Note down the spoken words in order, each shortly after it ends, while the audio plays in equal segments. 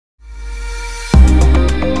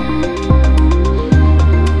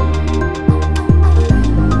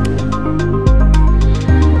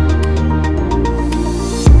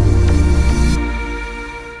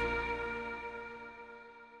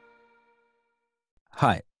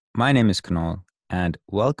Hi, my name is Kunal, and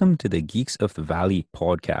welcome to the Geeks of the Valley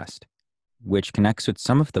podcast, which connects with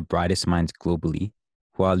some of the brightest minds globally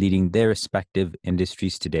who are leading their respective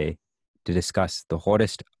industries today to discuss the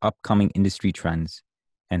hottest upcoming industry trends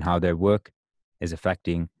and how their work is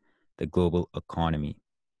affecting the global economy.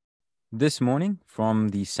 This morning, from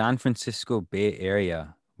the San Francisco Bay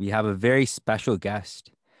Area, we have a very special guest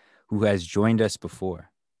who has joined us before,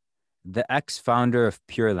 the ex founder of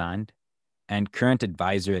Pure Land and current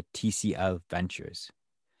advisor at TCL Ventures.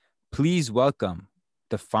 Please welcome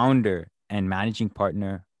the founder and managing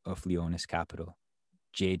partner of Leonis Capital,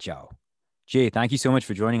 Jay Zhao. Jay, thank you so much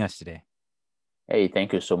for joining us today. Hey,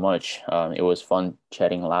 thank you so much. It was fun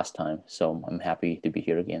chatting last time, so I'm happy to be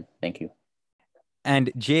here again. Thank you.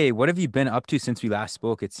 And Jay, what have you been up to since we last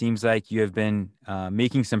spoke? It seems like you have been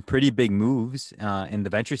making some pretty big moves in the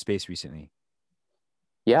venture space recently.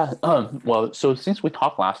 Yeah, well, so since we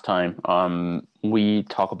talked last time, we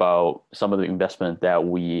talked about some of the investment that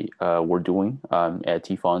we were doing at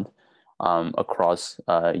T Fund across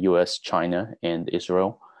US, China, and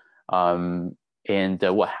Israel. And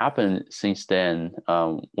what happened since then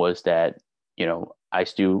was that, I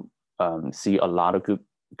still see a lot of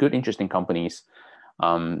good, interesting companies.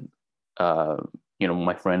 Um, uh,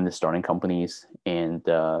 my friend is starting companies and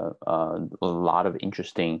a lot of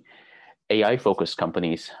interesting AI focused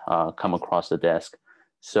companies come across the desk.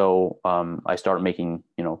 So I started making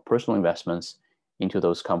personal investments into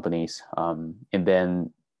those companies, and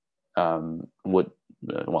then what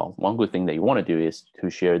well, one good thing that you want to do is to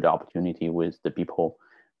share the opportunity with the people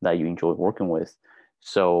that you enjoy working with.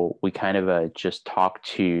 So we kind of just talked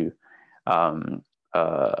to um,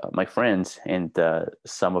 my friends and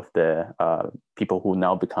some of the people who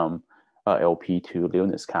now become LP to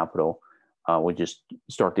Leonis Capital. We just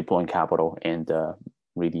start deploying capital and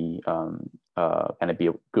really kind of be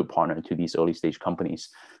a good partner to these early stage companies.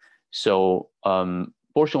 So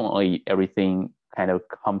fortunately, everything kind of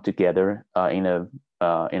come together in a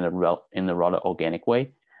rather organic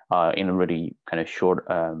way, in a really kind of short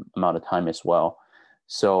amount of time as well.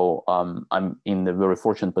 So I'm in the very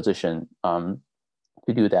fortunate position to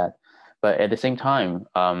do that. But at the same time,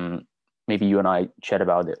 maybe you and I chat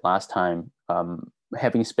about it last time.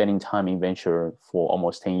 Having spending time in venture for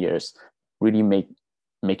almost 10 years really make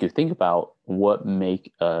you think about what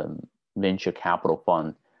make a venture capital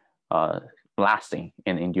fund uh, lasting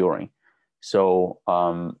and enduring. So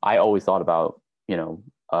I always thought about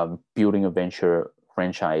building a venture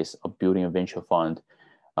franchise or building a venture fund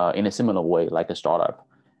in a similar way, like a startup,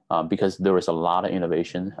 because there is a lot of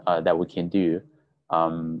innovation that we can do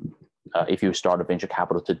if you start a venture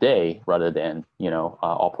capital today, rather than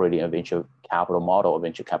operating a venture capital model, a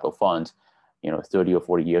venture capital fund, 30 or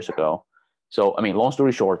 40 years ago. So, I mean, long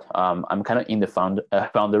story short, I'm kind of in the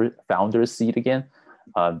founder seat again,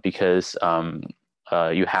 because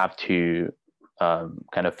you have to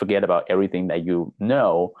kind of forget about everything that you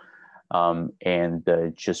know, and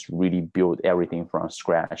just really build everything from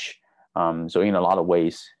scratch. So in a lot of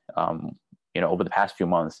ways, over the past few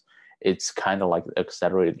months, it's kind of like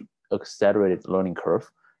accelerated learning curve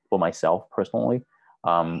for myself personally.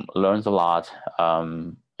 Learns a lot,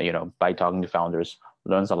 by talking to founders.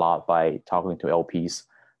 Learns a lot by talking to LPs.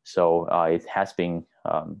 So it has been,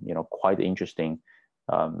 quite interesting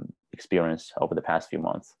experience over the past few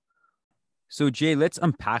months. So, Jay, let's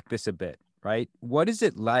unpack this a bit, right? What is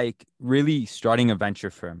it like really starting a venture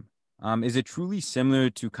firm? Is it truly similar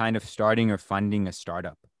to kind of starting or funding a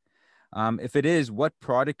startup? If it is, what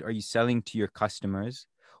product are you selling to your customers,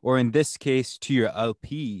 or in this case, to your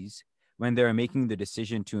LPs when they're making the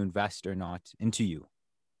decision to invest or not into you?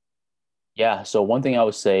 Yeah. So one thing I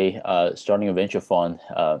would say, starting a venture fund,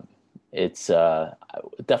 it's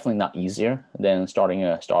definitely not easier than starting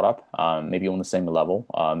a startup. Maybe on the same level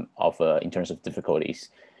of in terms of difficulties.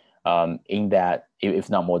 In that, if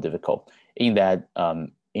not more difficult, in that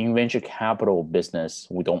in venture capital business,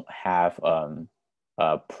 we don't have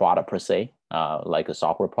a product per se, like a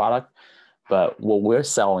software product, but what we're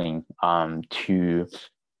selling to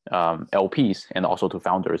LPs and also to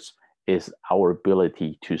founders is our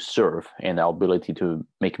ability to serve and our ability to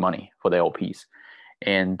make money for the LPs.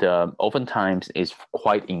 And oftentimes it's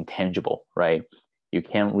quite intangible, right? You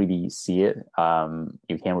can't really see it,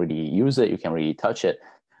 you can't really use it, you can't really touch it.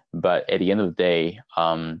 But at the end of the day,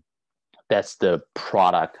 that's the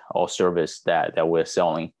product or service that we're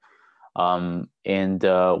selling. And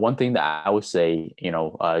one thing that I would say,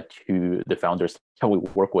 to the founders that we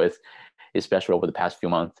work with, especially over the past few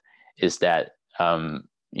months, is that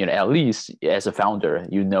at least as a founder,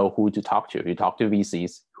 you know who to talk to. You talk to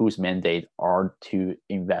VCs whose mandate are to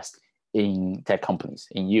invest in tech companies,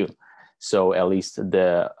 in you. So at least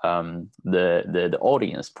the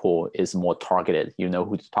audience pool is more targeted. You know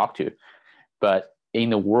who to talk to. But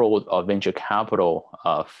in the world of venture capital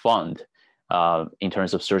fund, in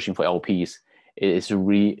terms of searching for LPs, it is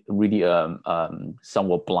really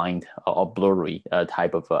somewhat blind or blurry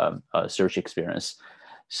type of search experience.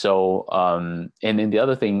 So and then the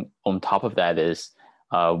other thing on top of that is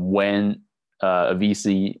when a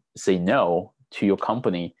VC say no to your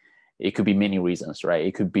company, it could be many reasons, right?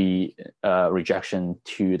 It could be rejection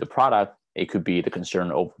to the product. It could be the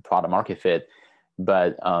concern over product market fit.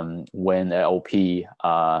 But when an LP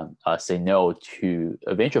say no to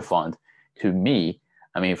a venture fund, to me,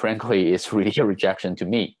 I mean, frankly, it's really a rejection to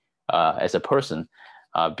me as a person,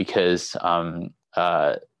 because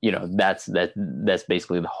that's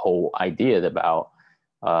basically the whole idea about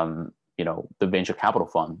the venture capital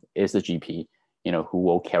fund is the GP, who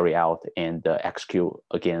will carry out and execute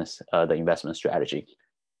against the investment strategy.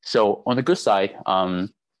 So on the good side,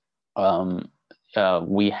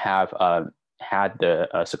 we have had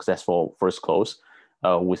the successful first close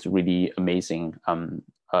with really amazing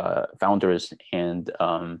founders and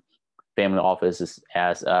family offices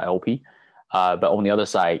as LP. But on the other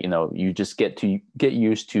side, you just get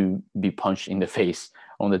used to be punched in the face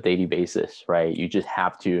on a daily basis, right? You just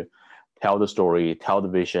have to tell the story, tell the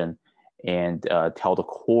vision, and tell the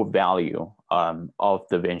core value of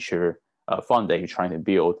the venture fund that you're trying to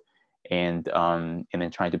build, and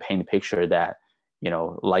then trying to paint a picture that,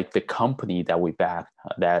 like the company that we back,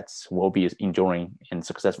 that will be enduring and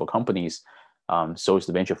successful companies. So is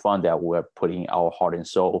the venture fund that we're putting our heart and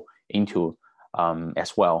soul into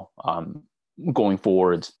as well. Going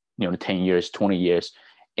forward, 10 years, 20 years,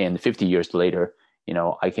 and 50 years later,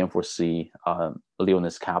 I can foresee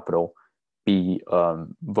Leonis Capital be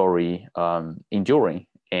very enduring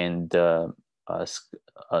and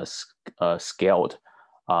scaled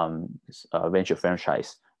venture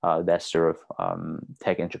franchise that serve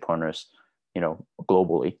tech entrepreneurs,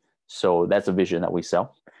 globally. So that's a vision that we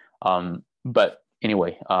sell. But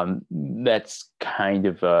anyway, that's kind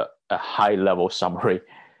of a high level summary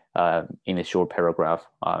in a short paragraph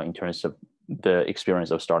in terms of the experience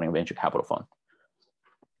of starting a venture capital fund.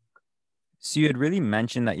 So you had really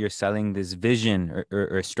mentioned that you're selling this vision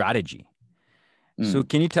or strategy. So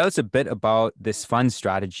can you tell us a bit about this fund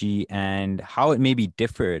strategy and how it maybe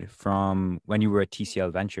differed from when you were at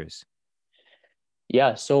TCL Ventures?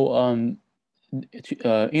 Yeah, so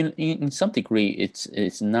in some degree,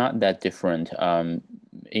 it's not that different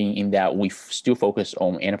in that we still focus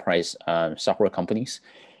on enterprise software companies.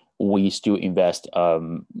 We still invest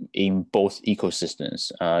in both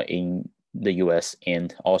ecosystems in the US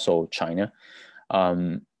and also China.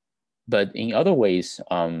 But in other ways,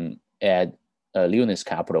 at Leonis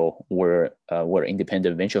Capital, we're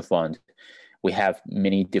independent venture fund. We have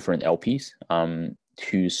many different LPs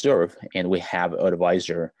to serve, and we have an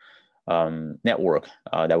advisor network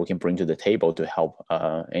that we can bring to the table to help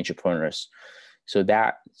entrepreneurs. So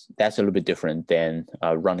that's a little bit different than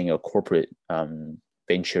running a corporate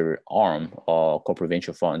venture arm or corporate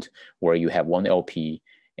venture fund, where you have one LP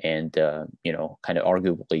and kind of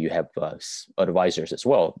arguably you have advisors as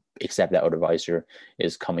well, except that advisor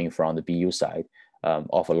is coming from the BU side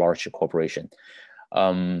of a large corporation.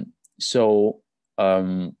 So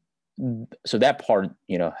that part,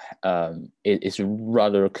 is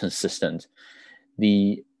rather consistent.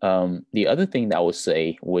 The other thing that I would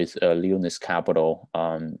say with Leonis Capital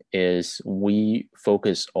is we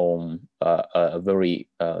focus on a very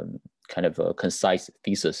kind of a concise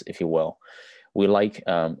thesis, if you will. We like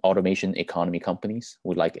automation economy companies.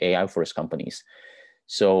 We like AI first companies.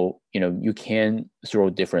 So you can throw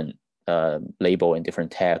different label and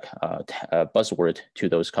different tech buzzword to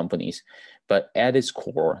those companies, but at its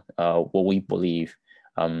core, what we believe,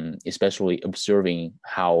 especially observing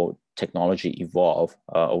how technology evolved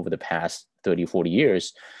over the past 30, 40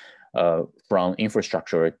 years, from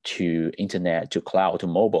infrastructure to internet to cloud to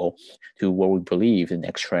mobile, to what we believe the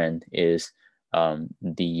next trend is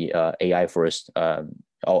the AI first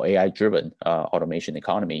or AI driven automation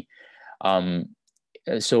economy.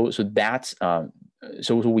 So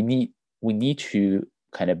we need to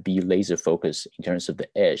kind of be laser focused in terms of the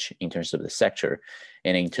edge, in terms of the sector,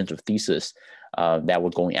 and in terms of thesis that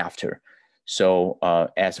we're going after. So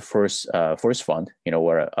as a first fund,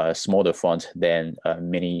 we're a smaller fund than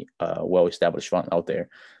many well-established funds out there.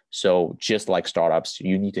 So just like startups,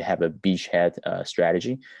 you need to have a beachhead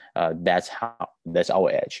strategy. That's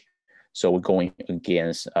our edge. So we're going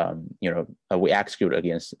against, we execute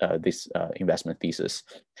against this investment thesis.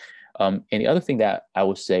 And the other thing that I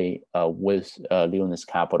would say with Leonis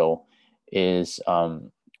Capital is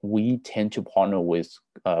we tend to partner with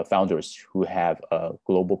founders who have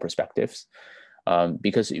global perspectives.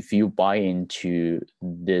 Because if you buy into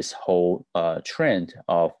this whole trend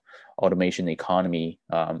of automation economy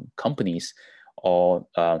companies, or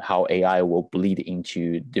how AI will bleed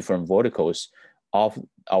into different verticals of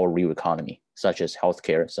our real economy, such as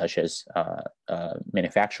healthcare, such as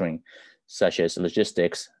manufacturing, such as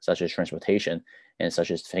logistics, such as transportation, and such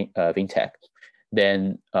as fintech,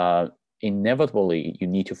 then inevitably you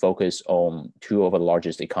need to focus on two of the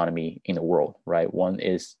largest economy in the world, right? One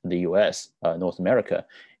is the US, North America,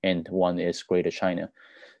 and one is Greater China.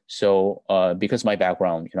 So because my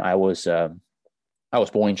background, I was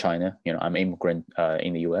born in China. I'm an immigrant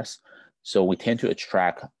in the US, so we tend to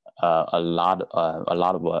attract a lot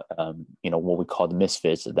of what we call the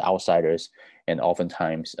misfits, the outsiders, and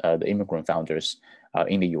oftentimes the immigrant founders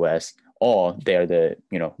in the US, or they're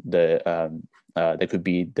they could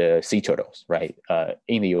be the sea turtles, right?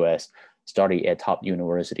 In the US, study at top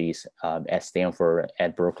universities, at Stanford,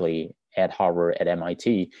 at Berkeley, at Harvard, at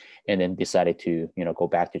MIT, and then decided to go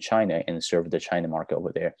back to China and serve the China market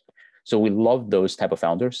over there. So we love those type of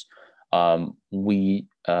founders. We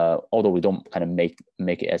although we don't kind of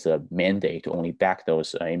make it as a mandate to only back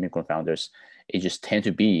those immigrant founders, it just tend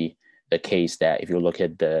to be the case that if you look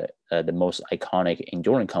at the most iconic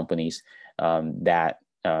enduring companies that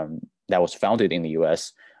was founded in the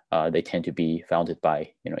U.S., they tend to be founded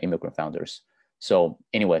by immigrant founders. So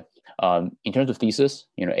anyway, in terms of thesis,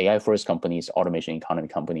 AI first companies, automation economy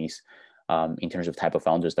companies, in terms of type of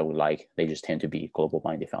founders that we like, they just tend to be global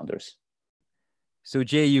minded founders. So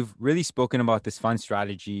Jay, you've really spoken about this fund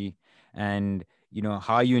strategy and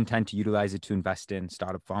how you intend to utilize it to invest in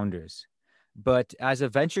startup founders. But as a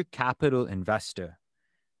venture capital investor,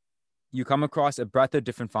 you come across a breadth of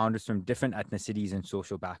different founders from different ethnicities and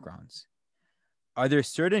social backgrounds. Are there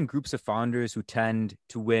certain groups of founders who tend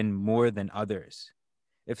to win more than others?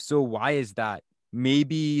 If so, why is that?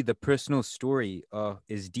 Maybe the personal story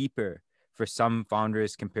is deeper for some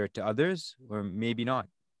founders compared to others, or maybe not.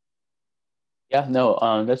 Yeah,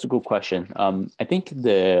 no, that's a good question. I think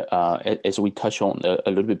as we touched on a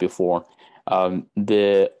little bit before,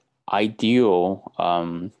 the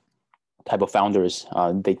ideal type of founders,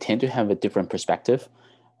 they tend to have a different perspective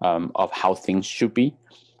of how things should be,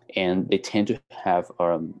 and they tend to have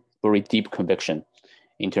very deep conviction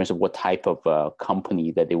in terms of what type of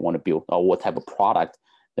company that they want to build, or what type of product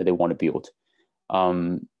that they want to build.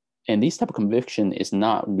 And this type of conviction is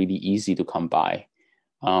not really easy to come by.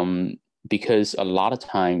 Because a lot of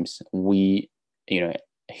times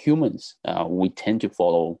humans, we tend to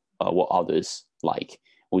follow what others like.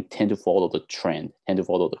 We tend to follow the trend, tend to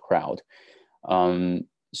follow the crowd.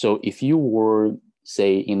 So if you were,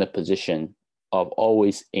 say, in the position of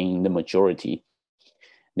always in the majority,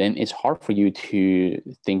 then it's hard for you to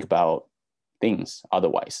think about things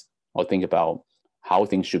otherwise, or think about how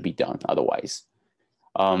things should be done otherwise.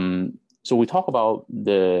 So we talk about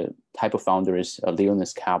the type of founders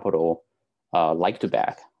Leonis Capital like to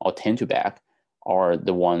back or tend to back are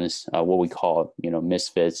the ones what we call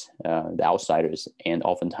misfits, the outsiders, and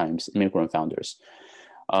oftentimes immigrant founders.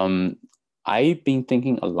 I've been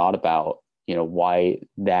thinking a lot about why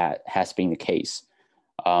that has been the case.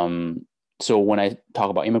 So when I talk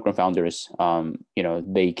about immigrant founders,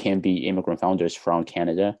 they can be immigrant founders from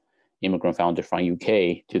Canada, immigrant founders from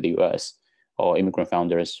UK to the US, or immigrant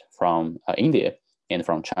founders from India and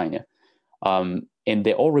from China. And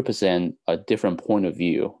they all represent a different point of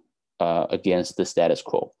view against the status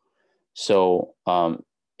quo. So, and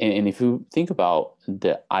if you think about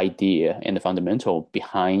the idea and the fundamental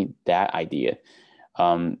behind that idea,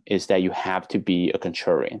 is that you have to be a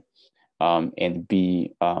contrarian and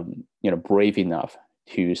be brave enough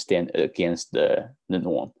to stand against the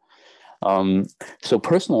norm. So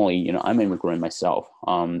personally, I'm an immigrant myself,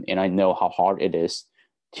 and I know how hard it is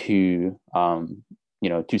to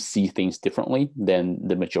to see things differently than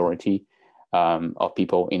the majority of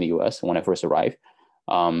people in the U.S. when I first arrived.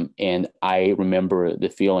 And I remember the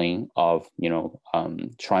feeling of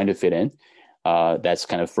trying to fit in. That's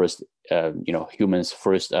kind of first humans'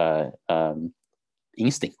 first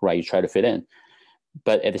instinct, right? You try to fit in,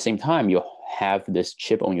 but at the same time, you have this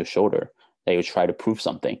chip on your shoulder that you try to prove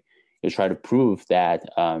something. You try to prove that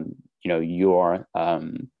you're you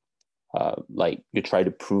try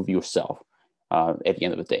to prove yourself at the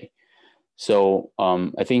end of the day. So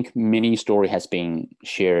I think many story has been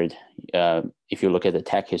shared. If you look at the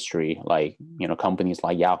tech history, companies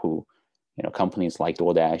like Yahoo, companies like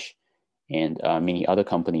DoorDash, and many other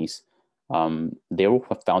companies, they were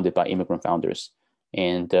founded by immigrant founders.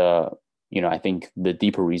 And I think the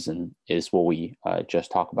deeper reason is what we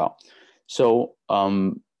just talked about. So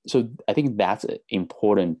so I think that's an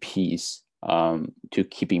important piece to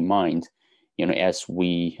keep in mind, as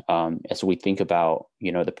we think about,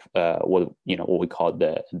 what we call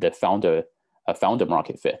the founder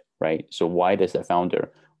market fit, right? So why does the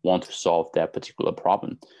founder want to solve that particular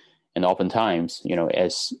problem? And oftentimes,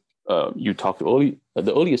 as you talked early,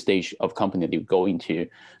 the earlier stage of company that you go into,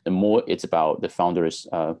 the more it's about the founder's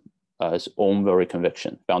own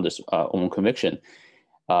conviction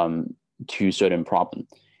to certain problem,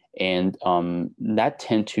 and that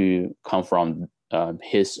tend to come from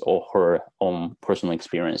his or her own personal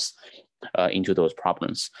experience into those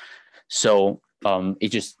problems. So it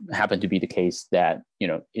just happened to be the case that,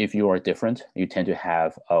 if you are different, you tend to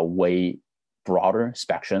have a way broader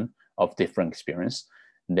spectrum of different experience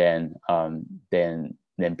than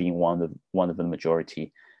being one of the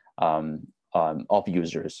majority of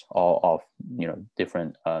users, or of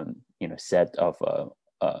different set of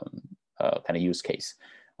kind of use case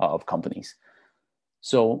of companies.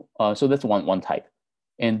 So that's one type.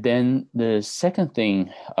 And then the second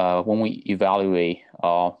thing, when we evaluate,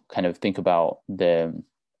 kind of think about the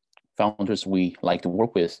founders we like to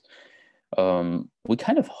work with, we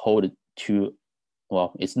kind of hold it to,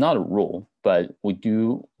 well, it's not a rule, but we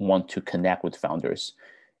do want to connect with founders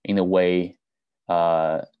in a way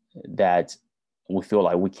that we feel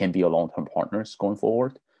like we can be a long-term partners going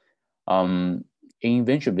forward. In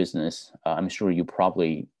venture business, I'm sure you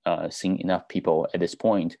probably seen enough people at this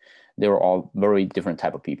point. There are very different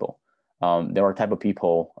type of people. There are type of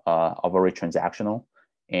people are very transactional,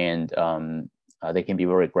 and they can be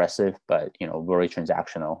very aggressive, but very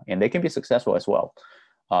transactional, and they can be successful as well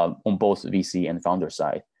on both VC and founder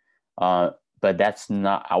side. But that's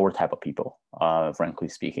not our type of people, frankly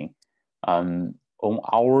speaking. On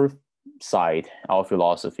our side, our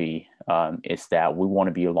philosophy is that we want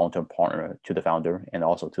to be a long-term partner to the founder and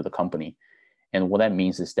also to the company. And what that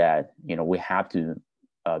means is that we have to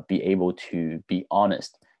be able to be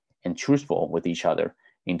honest and truthful with each other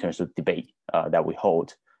in terms of debate that we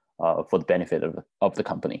hold for the benefit of the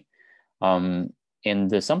company.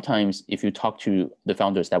 And sometimes if you talk to the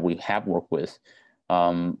founders that we have worked with,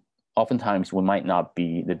 oftentimes we might not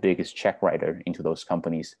be the biggest check writer into those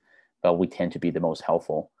companies, but we tend to be the most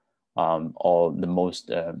helpful, or the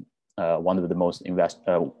most one of the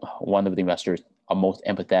investors are most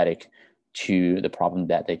empathetic to the problem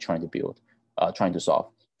that they're trying to solve.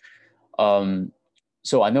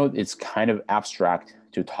 So I know it's kind of abstract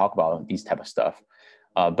to talk about these type of stuff,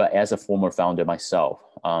 but as a former founder myself,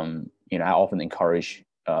 I often encourage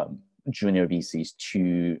junior VCs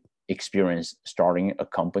to experience starting a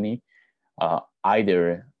company,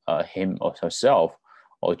 either him or herself,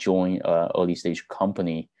 or join an early stage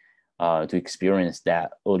company to experience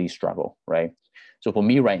that early struggle, right? So for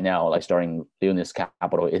me right now, like starting Leonis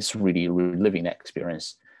Capital is really reliving that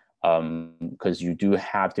experience, because you do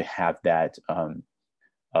have to have that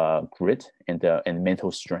grit and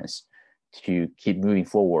mental strength to keep moving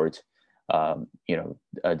forward,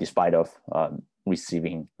 despite of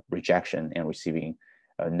receiving rejection and receiving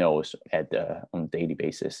no's on a daily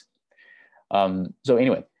basis. So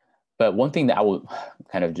anyway, but one thing that I would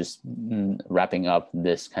kind of just wrapping up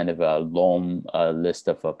this kind of a long list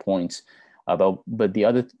of points about, but the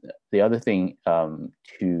other thing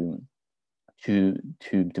to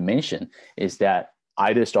mention is that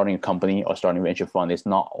either starting a company or starting a venture fund is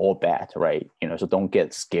not all bad, right? So don't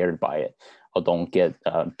get scared by it, or don't get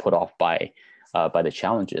put off by the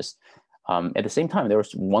challenges. At the same time,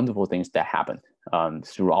 there's wonderful things that happen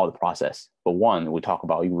throughout the process. But one, we talk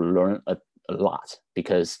about you learn a lot,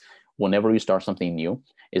 because whenever you start something new,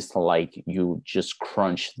 it's like you just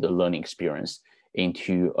crunch the learning experience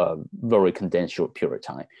into a very condensed short period of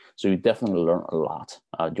time. So you definitely learn a lot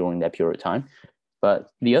during that period of time. But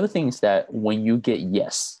the other thing is that when you get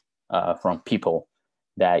yes from people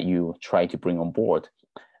that you try to bring on board,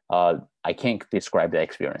 I can't describe that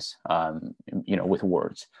experience, with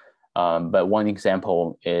words. But one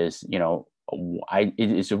example is, it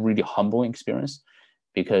is a really humbling experience,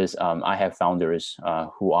 because I have founders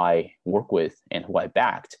who I work with and who I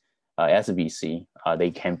backed as a VC.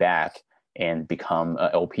 They came back and become an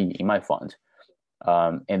LP in my fund.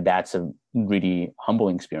 And that's a really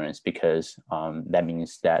humbling experience, because that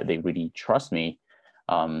means that they really trust me,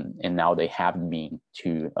 and now they have me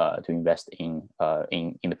to invest in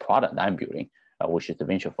the product that I'm building, which is the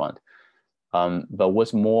venture fund. But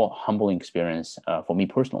what's more humbling experience for me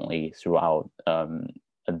personally throughout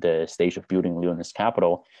the stage of building Leonis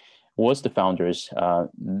Capital was the founders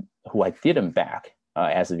who I didn't back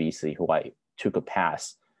as a VC, who I took a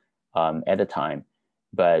pass at the time,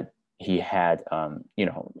 but he had,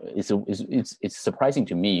 it's surprising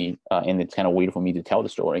to me, and it's kind of weird for me to tell the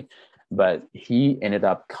story, but he ended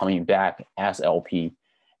up coming back as LP,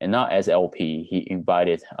 and not as LP. He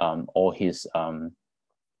invited all his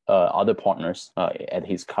other partners at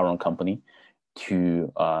his current company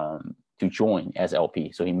to join as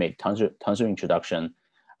LP. So he made tons of introduction,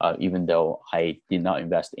 even though I did not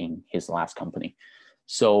invest in his last company.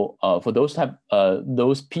 So for those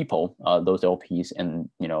people, those LPs, and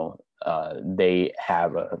they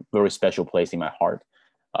have a very special place in my heart.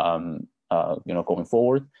 Going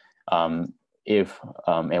forward, if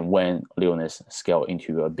and when Leonis scale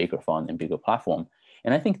into a bigger fund and bigger platform,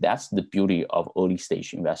 and I think that's the beauty of early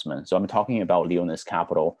stage investment. So I'm talking about Leonis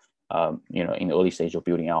Capital, in the early stage of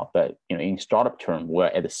building out, but in startup term, we're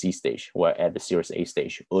at the C stage, we're at the Series A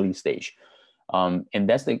stage, early stage, and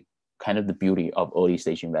that's the kind of the beauty of early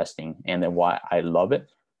stage investing, and then why I love it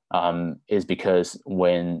is because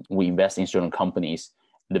when we invest in certain companies,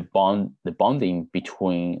 the bonding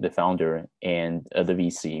between the founder and the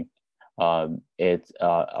VC, it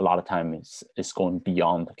a lot of times is going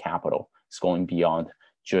beyond capital. It's going beyond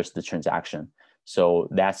just the transaction. So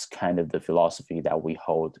that's kind of the philosophy that we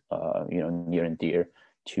hold, near and dear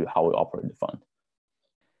to how we operate the fund.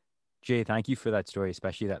 Jay, thank you for that story,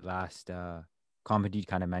 especially that last comment you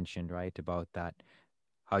kind of mentioned, right, about that,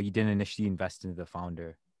 how you didn't initially invest into the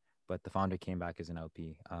founder, but the founder came back as an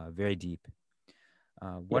LP. Very deep.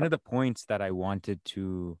 One of the points that I wanted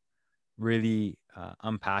to really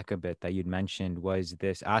unpack a bit that you'd mentioned was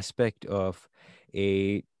this aspect of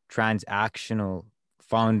a transactional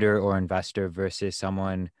founder or investor versus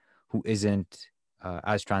someone who isn't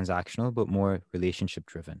as transactional, but more relationship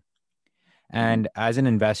driven. And as an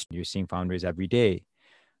investor, you're seeing founders every day.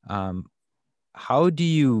 How do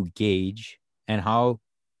you gauge and how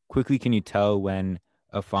quickly can you tell when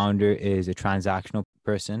a founder is a transactional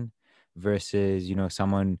person versus,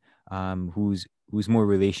 someone who's more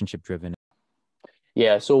relationship driven?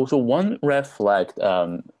 Yeah. So one red flag,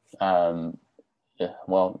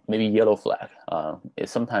 maybe yellow flag. It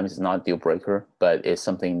sometimes is not a deal breaker, but it's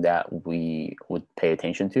something that we would pay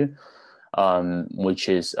attention to, which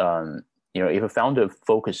is if a founder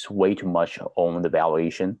focus way too much on the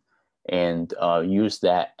valuation and use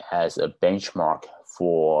that as a benchmark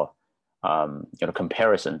for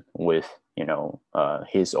comparison with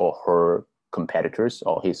his or her competitors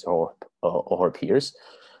or his or her peers,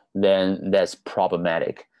 then that's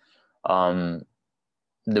problematic. The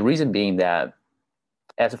reason being that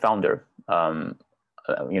as a founder,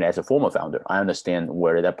 as a former founder, I understand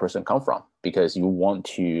where that person come from, because you want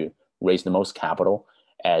to raise the most capital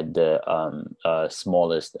at the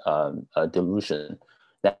smallest dilution.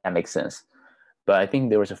 That makes sense. But I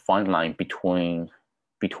think there is a fine line between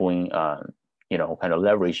kind of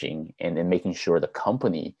leveraging and then making sure the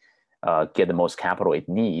company get the most capital it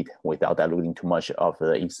need without diluting too much of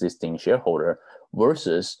the existing shareholder,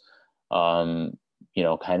 versus kind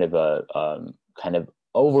of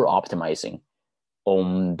over optimizing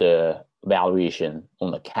on the valuation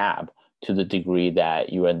on the cap to the degree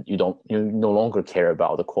that you no longer care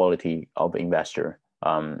about the quality of investor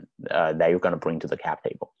that you're going to bring to the cap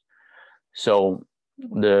table. So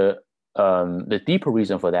the deeper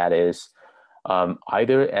reason for that is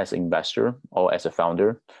either as an investor or as a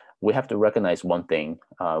founder, we have to recognize one thing,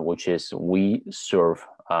 which is we serve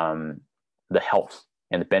the health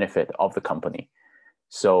and the benefit of the company.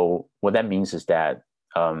 So what that means is that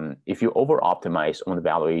if you over optimize on the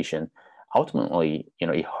valuation, ultimately,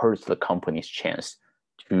 it hurts the company's chance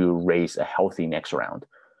to raise a healthy next round,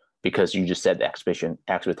 because you just set the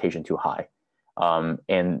expectation too high.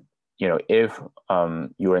 And if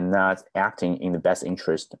you are not acting in the best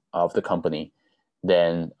interest of the company,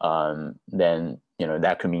 then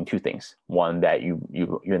that could mean two things. One, that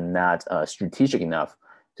you're not strategic enough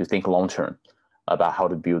to think long term about how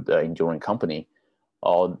to build an enduring company.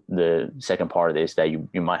 Or the second part is that you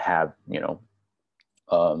might have you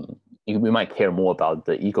might care more about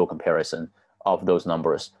the ego comparison of those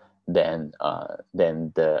numbers than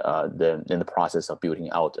the process of building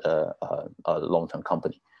out a long-term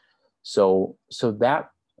company. So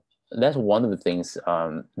that's one of the things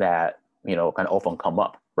that kind of often come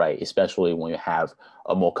up, right? Especially when you have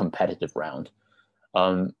a more competitive round.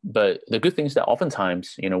 But the good thing is that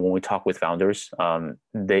oftentimes, when we talk with founders,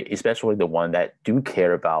 they, especially the one that do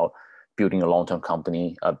care about building a long-term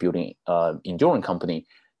company, building enduring company,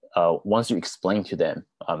 once you explain to them,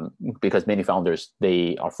 because many founders,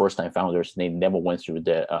 they are first-time founders, they never went through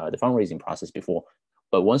the fundraising process before.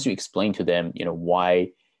 But once you explain to them,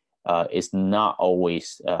 why it's not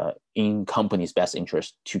always in company's best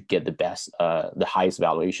interest to get the highest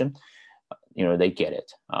valuation, they get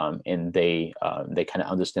it, and they kind of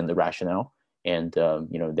understand the rationale, and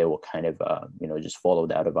they will kind of just follow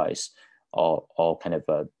that advice, all kind of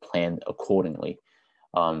plan accordingly.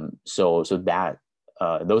 So that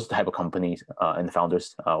those type of companies and the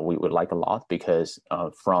founders we would like a lot, because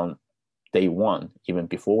from day one, even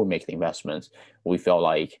before we make the investments, we felt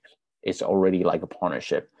like it's already like a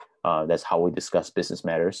partnership. That's how we discuss business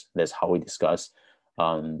matters. That's how we discuss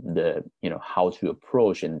the how to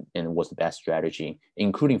approach and what's the best strategy,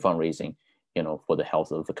 including fundraising, for the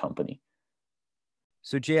health of the company.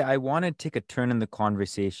 So Jay, I want to take a turn in the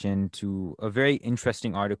conversation to a very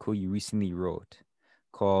interesting article you recently wrote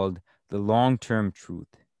called "The Long-Term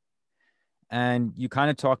Truth," and you kind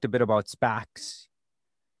of talked a bit about SPACs,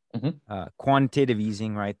 quantitative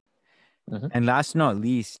easing, right? And last but not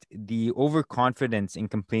least, the overconfidence and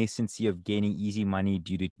complacency of gaining easy money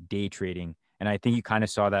due to day trading. And I think you kind of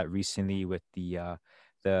saw that recently with the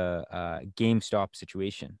GameStop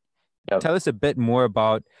situation. Yep. Tell us a bit more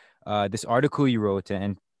about this article you wrote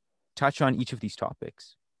and touch on each of these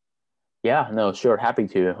topics. Yeah, no, sure. Happy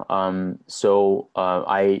to. So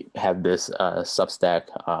I have this Substack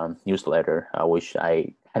newsletter, which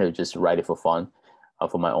I kind of just write it for fun,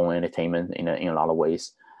 for my own entertainment in a lot of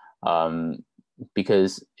ways.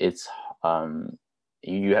 Because it's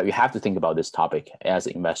you have to think about this topic as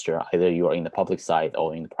an investor, either you are in the public side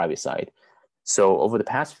or in the private side. So over the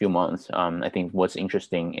past few months, I think what's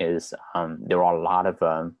interesting is there are a lot of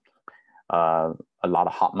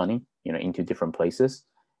hot money, into different places,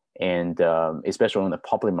 and especially on the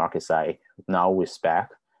public market side now with SPAC,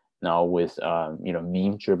 now with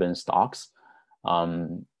meme-driven stocks,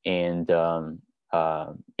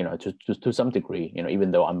 to some degree,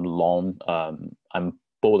 even though I'm long, I'm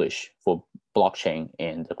bullish for blockchain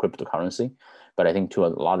and the cryptocurrency, but I think to a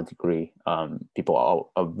lot of degree, people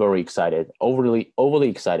are very excited, overly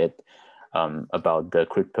excited about the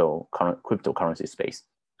cryptocurrency space.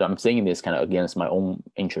 So I'm saying this kind of against my own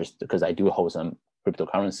interest, because I do hold some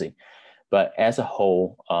cryptocurrency, but as a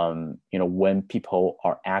whole, when people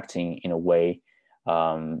are acting in a way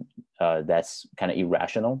that's kind of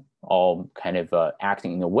irrational, or kind of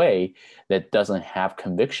acting in a way that doesn't have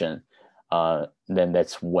conviction, then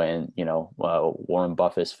that's when Warren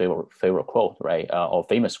Buffett's favorite quote, right, or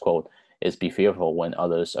famous quote is, "Be fearful when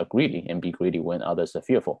others are greedy, and be greedy when others are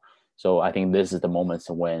fearful." So I think this is the moment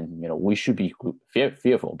when we should be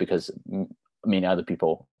fearful, because many other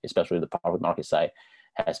people, especially the public market side,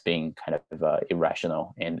 has been kind of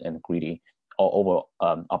irrational and greedy, or over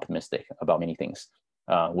optimistic about many things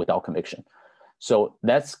without conviction. So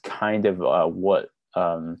that's kind of what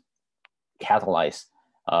catalyzed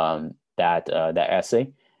that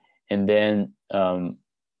essay, and then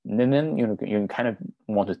you kind of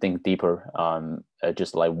want to think deeper,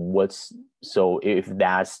 just like so if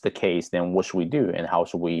that's the case, then what should we do, and how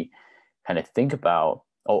should we kind of think about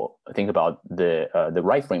the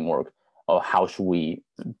right framework, or how should we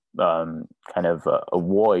kind of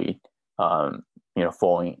avoid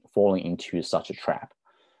falling into such a trap.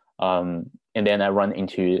 And then I run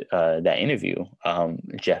into that interview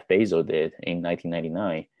Jeff Bezos did in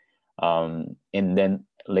 1999. And then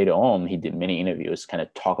later on, he did many interviews, kind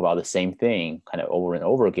of talk about the same thing kind of over and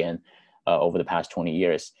over again over the past 20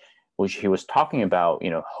 years, which he was talking about,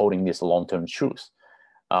 holding this long-term truth.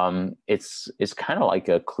 It's kind of like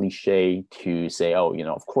a cliche to say, oh,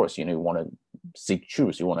 of course, you want to seek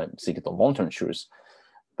truth, you want to seek the long-term truth,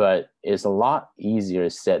 but it's a lot easier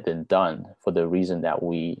said than done for the reason that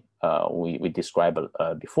we described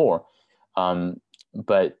before.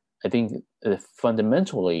 But I think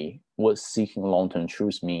fundamentally, what seeking long-term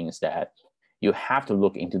truth means that you have to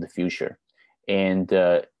look into the future, and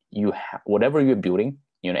whatever you're building,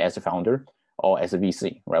 as a founder or as a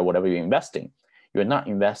VC, right? Whatever you're investing, you're not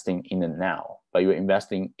investing in the now, but you're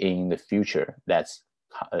investing in the future that's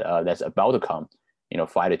about to come,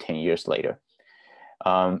 5 to 10 years later.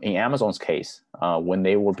 In Amazon's case, when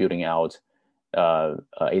they were building out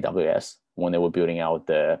AWS, when they were building out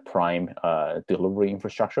the Prime delivery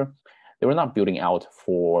infrastructure, they were not building out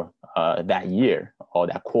for that year or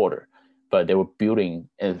that quarter, but they were building,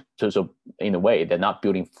 so in a way, they're not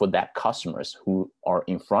building for that customers who are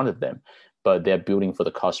in front of them, but they're building for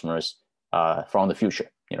the customers from the future,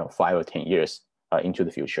 5 or 10 years into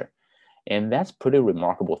the future. And that's pretty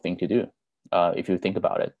remarkable thing to do if you think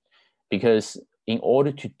about it, because in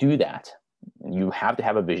order to do that, you have to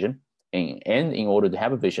have a vision, and in order to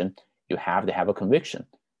have a vision, you have to have a conviction,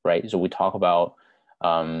 right? So we talk about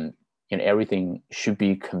everything should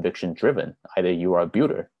be conviction driven. Either you are a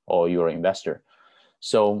builder or you're an investor.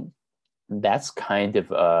 So that's kind of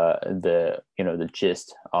the the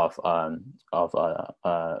gist of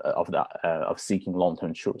seeking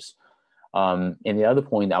long-term truths. And the other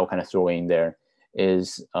point I will kind of throw in there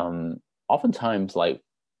is oftentimes like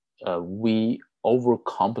we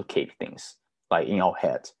overcomplicate things like in our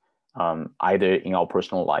head, either in our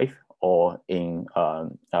personal life or in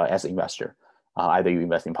as an investor. Either you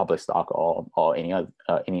invest in public stock or any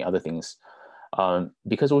other things,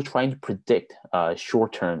 because we're trying to predict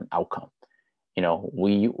short-term outcome.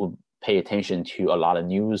 We will pay attention to a lot of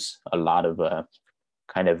news, a lot of the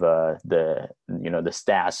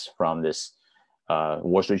stats from this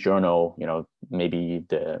Wall Street Journal. Maybe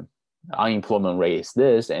the unemployment rate is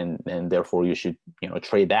this, and therefore you should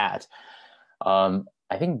trade that.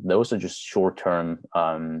 I think those are just short-term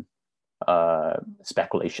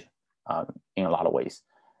speculation in a lot of ways.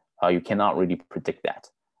 You cannot really predict that.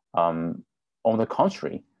 On the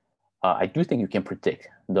contrary, I do think you can predict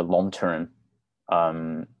the long-term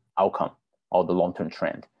outcome or the long-term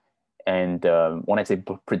trend. And when I say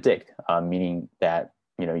predict, meaning that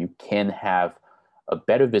you can have a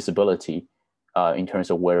better visibility in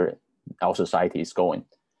terms of where our society is going.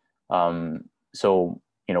 So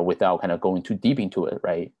without kind of going too deep into it,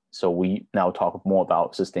 right? So we now talk more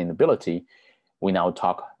about sustainability. We now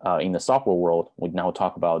talk in the software world. We now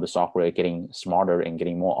talk about the software getting smarter and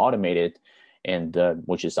getting more automated, and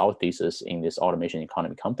which is our thesis in this automation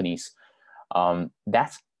economy companies.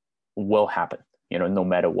 That will happen, no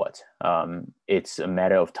matter what. It's a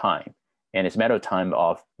matter of time, and it's a matter of time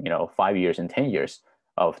of 5 years and 10 years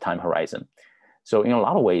of time horizon. So in a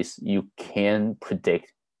lot of ways, you can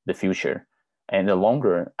predict the future, and the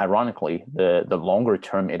longer, ironically, the longer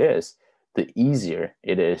term it is, the easier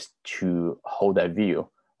it is to hold that view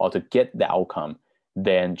or to get the outcome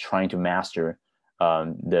than trying to master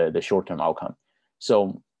the short-term outcome.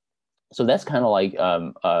 So that's kind of like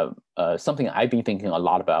something I've been thinking a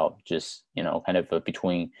lot about, just kind of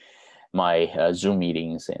between my Zoom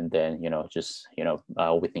meetings and then just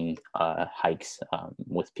within hikes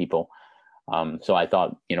with people. So I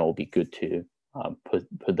thought it would be good to put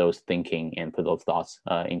those thinking and put those thoughts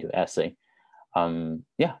into essay.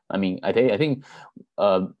 Yeah, I mean, I think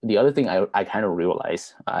the other thing I kind of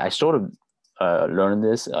realized, I sort of learned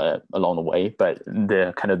this along the way, but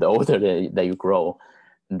the older that you grow,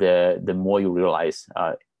 the more you realize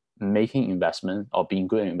making investment or being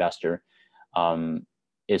good investor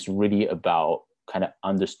is really about kind of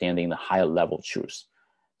understanding the higher level truths.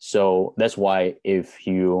 So that's why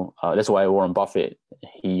that's why Warren Buffett,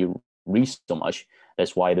 he reads so much.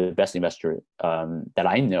 That's why the best investor that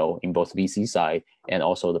I know in both VC side and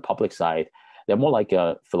also the public side, they're more like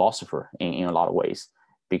a philosopher in a lot of ways,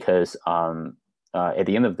 because at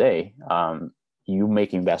the end of the day, you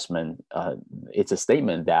make investment. It's a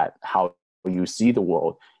statement that how you see the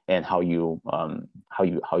world and how you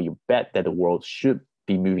bet that the world should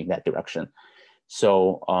be moving that direction.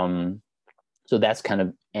 So so that's kind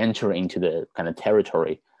of entering into the kind of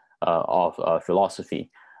territory of philosophy.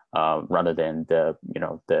 Rather than the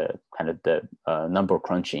kind of the number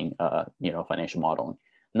crunching financial modeling.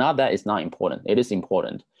 Not that it's not important. It is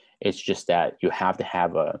important. It's just that you have to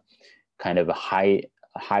have a kind of a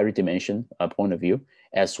higher dimension point of view,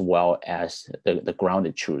 as well as the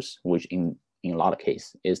grounded truths, which in a lot of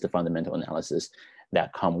cases is the fundamental analysis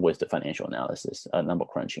that come with the financial analysis, number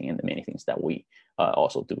crunching, and the many things that we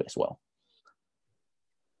also do as well.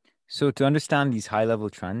 So to understand these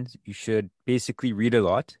high-level trends, you should basically read a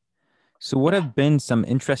lot. So what have been some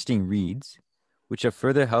interesting reads which have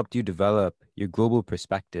further helped you develop your global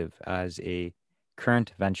perspective as a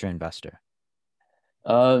current venture investor?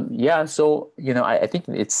 Yeah, so I think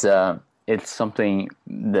it's something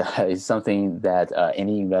that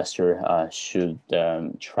any investor should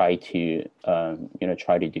try to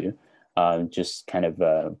do. Just kind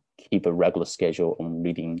of keep a regular schedule on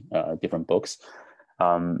reading different books.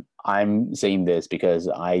 I'm saying this because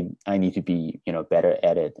I need to be better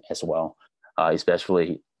at it as well,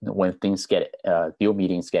 especially when things get deal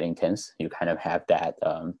meetings get intense. You kind of have that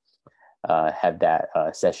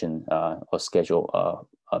session or schedule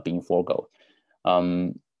being forego.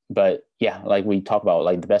 But yeah, like we talk about,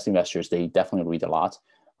 like the best investors, they definitely read a lot,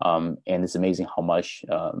 and it's amazing how much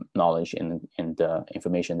knowledge and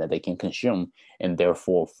information that they can consume, and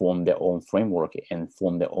therefore form their own framework and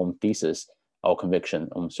form their own thesis or conviction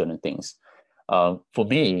on certain things. For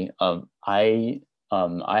me, I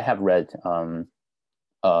have read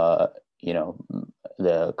the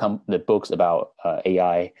books about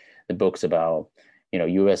AI, the books about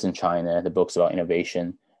US and China, the books about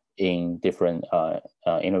innovation in different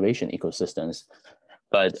innovation ecosystems.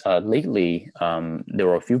 But lately, there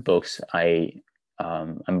were a few books I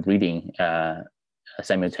I'm reading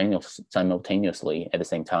simultaneously at the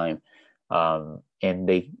same time, and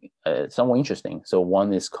they somewhat interesting. So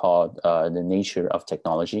one is called The Nature of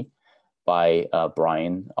Technology by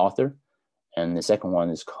Brian Arthur, and the second one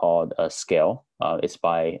is called Scale. It's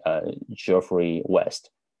by Geoffrey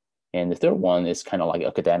West. And the third one is kind of like an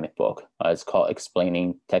academic book. It's called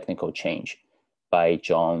Explaining Technical Change by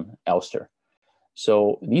John Elster.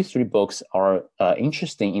 So these three books are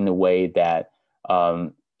interesting in the way that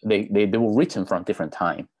they were written from different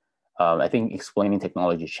time. I think Explaining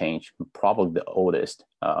Technology Change, probably the oldest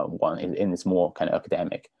one, and it's more kind of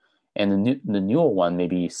academic. And the newer one,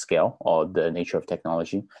 maybe Scale or The Nature of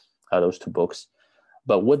Technology, those two books.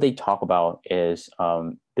 But what they talk about is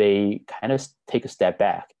they kind of take a step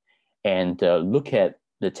back and look at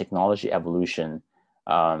the technology evolution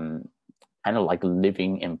kind of like a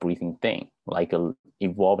living and breathing thing, like a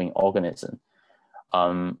evolving organism.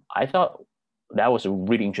 I thought that was a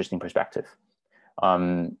really interesting perspective.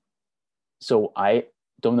 So I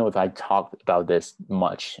don't know if I talked about this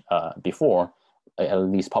much before, at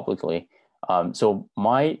least publicly. So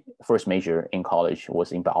my first major in college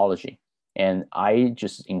was in biology, and I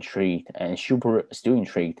just intrigued and still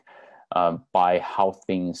intrigued by how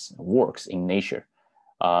things works in nature.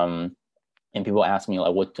 And people ask me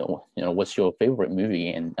like, what's your favorite movie?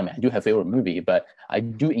 And I mean, I do have a favorite movie, but I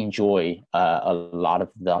do enjoy a lot of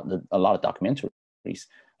documentaries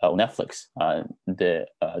on Netflix. The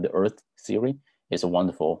Earth series is a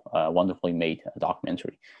wonderfully made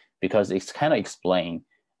documentary, because it's kind of explain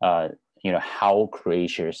how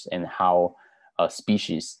creatures and how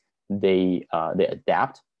species they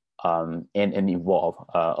adapt and evolve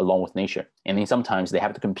along with nature, and then sometimes they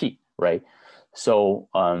have to compete, right? So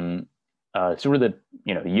through the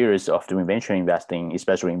years of doing venture investing,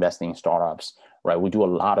 especially investing in startups, right, we do a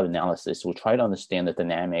lot of analysis. We try to understand the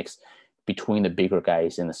dynamics between the bigger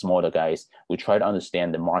guys and the smaller guys. We try to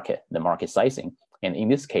understand the market sizing. And in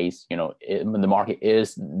this case, the market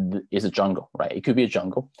is a jungle, right? It could be a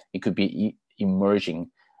jungle. It could be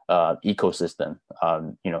emerging ecosystem,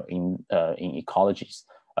 in ecology's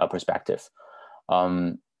perspective.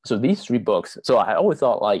 So these three books. So I always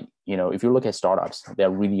thought, like, if you look at startups, they're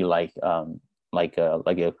really like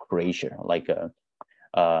a creature, like an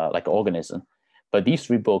organism. But these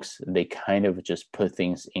three books, they kind of just put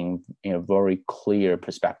things in a very clear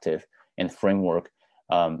perspective and framework,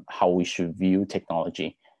 how we should view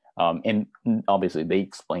technology. And obviously, they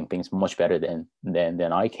explain things much better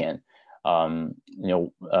than I can. For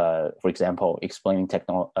example, explaining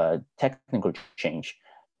technical change.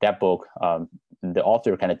 That book, the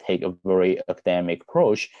author kind of take a very academic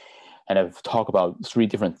approach, and I've talked about three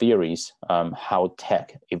different theories, how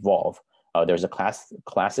tech evolve. There's a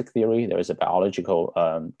classic theory, there's a biological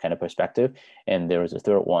kind of perspective, and there's a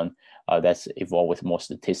third one that's evolved with more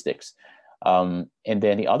statistics. And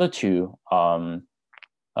then the other two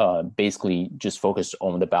basically just focus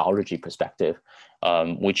on the biology perspective,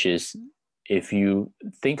 which is, if you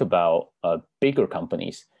think about bigger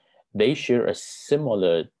companies, they share a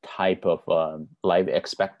similar type of life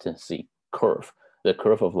expectancy curve, the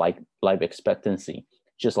curve of life expectancy,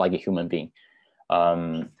 just like a human being.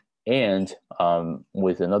 And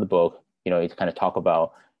with another book, it kind of talk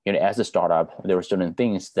about, as a startup, there are certain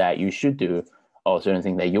things that you should do, or certain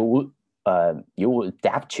things that you will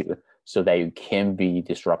adapt to, so that you can be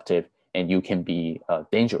disruptive and you can be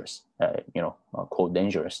dangerous, quote,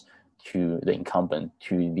 dangerous to the incumbent,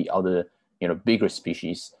 to the other, bigger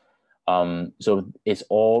species. So it's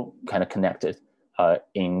all kind of connected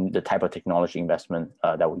in the type of technology investment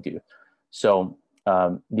that we do. So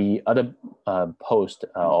the other post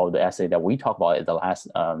or the essay that we talked about at the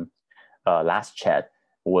last chat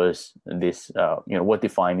was this, what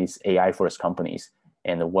define these AI first companies,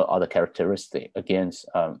 and what are the characteristics against,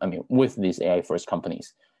 with these AI first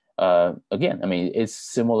companies. Again, it's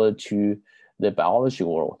similar to the biology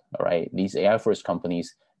world, right? These AI first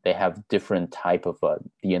companies, they have different type of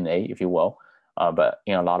DNA, if you will, but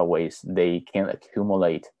in a lot of ways, they can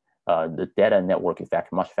accumulate the data network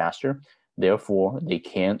effect much faster. Therefore, they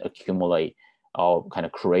can accumulate or kind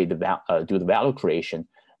of create do the value creation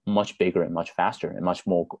much bigger and much faster and much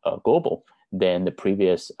more global than the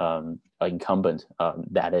previous incumbent.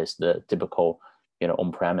 That is the typical,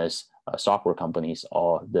 on-premise software companies,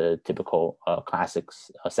 or the typical classic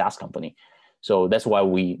SaaS company. So that's why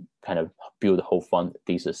we kind of build the whole fund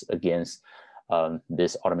thesis against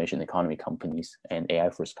this automation economy companies and AI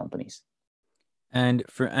first companies. And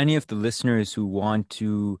for any of the listeners who want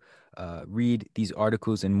to read these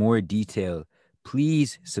articles in more detail,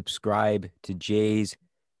 please subscribe to Jay's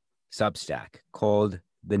Substack called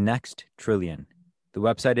The Next Trillion. The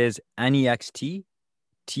website is next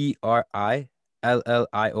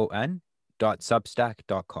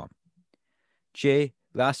TRILLION.substack.com. Jay,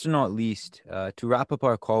 last but not least, to wrap up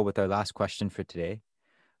our call with our last question for today,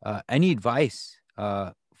 any advice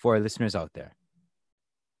for our listeners out there?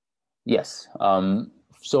 Yes.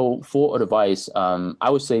 So for advice, I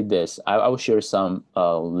would say this. I will share some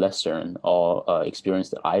lesson or experience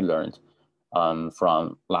that I learned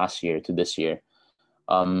from last year to this year.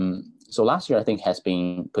 So last year, I think, has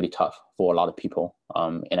been pretty tough for a lot of people.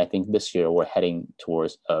 And I think this year we're heading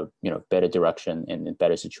towards a better direction and a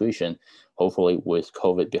better situation, hopefully with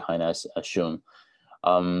COVID behind us soon.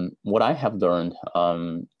 What I have learned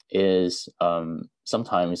is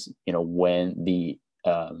sometimes, when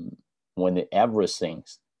the adverse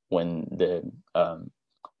things, when the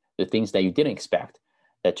things that you didn't expect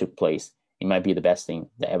that took place, it might be the best thing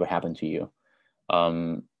that ever happened to you.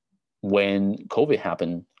 When COVID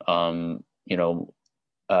happened, a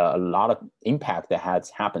lot of impact that has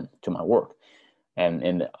happened to my work,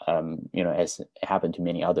 and as it happened to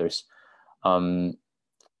many others.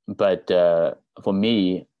 But for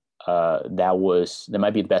me, that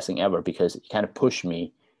might be the best thing ever, because it kind of pushed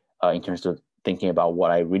me in terms of thinking about what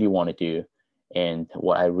I really want to do and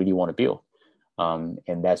what I really want to build.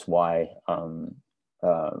 And that's why, and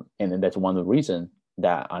then that's one of the reasons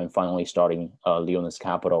that I'm finally starting Leonis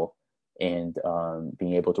Capital, and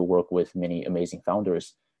being able to work with many amazing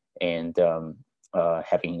founders, and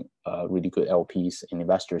having really good LPs and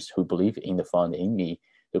investors who believe in the fund, in me,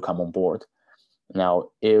 to come on board.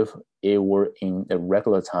 Now, if it were in the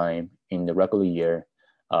regular time, in the regular year,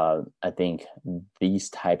 I think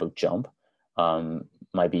these type of jump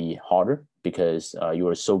might be harder, because you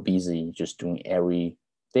are so busy just doing every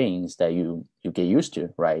things that you get used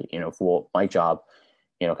to, right? For my job,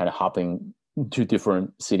 kind of hopping to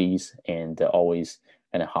different cities and always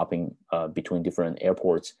kind of hopping between different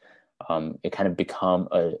airports, it kind of become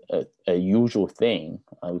a usual thing.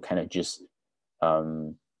 We kind of just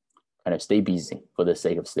kind of stay busy for the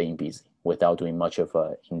sake of staying busy, without doing much of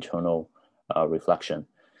internal reflection.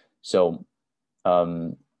 So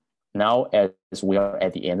now, as we are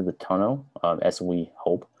at the end of the tunnel, as we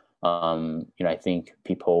hope, I think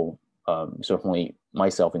people, certainly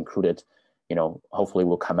myself included, hopefully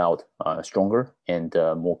will come out stronger and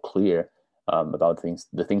more clear about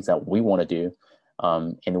the things that we want to do.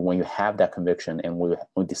 And when you have that conviction, and we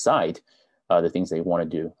decide the things that you want to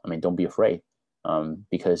do, don't be afraid,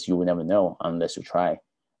 because you will never know unless you try.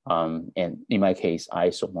 And in my case,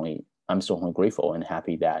 I'm certainly grateful and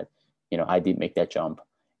happy that I did make that jump.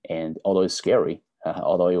 And although it's scary,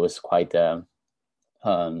 although it was quite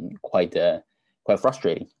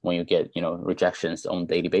frustrating when you get rejections on a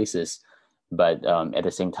daily basis, but at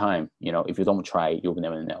the same time, if you don't try, you'll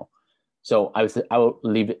never know. So I will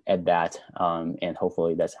leave it at that, and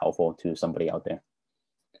hopefully that's helpful to somebody out there.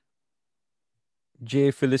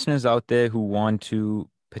 Jay, for listeners out there who want to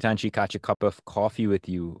potentially catch a cup of coffee with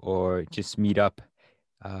you, or just meet up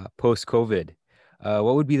post-COVID,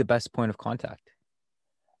 what would be the best point of contact?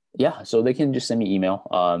 Yeah, so they can just send me email.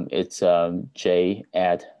 It's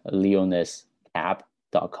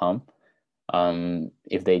j@leoniscap.com.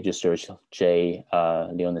 If they just search J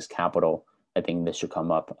Leonis Capital, I think this should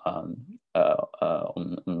come up on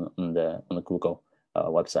the Google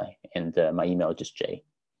website, and my email is just J.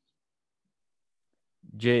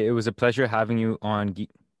 Jay, it was a pleasure having you on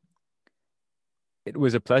Geeks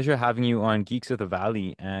of the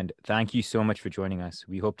Valley, and thank you so much for joining us.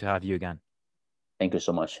 We hope to have you again. Thank you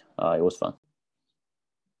so much. It was fun.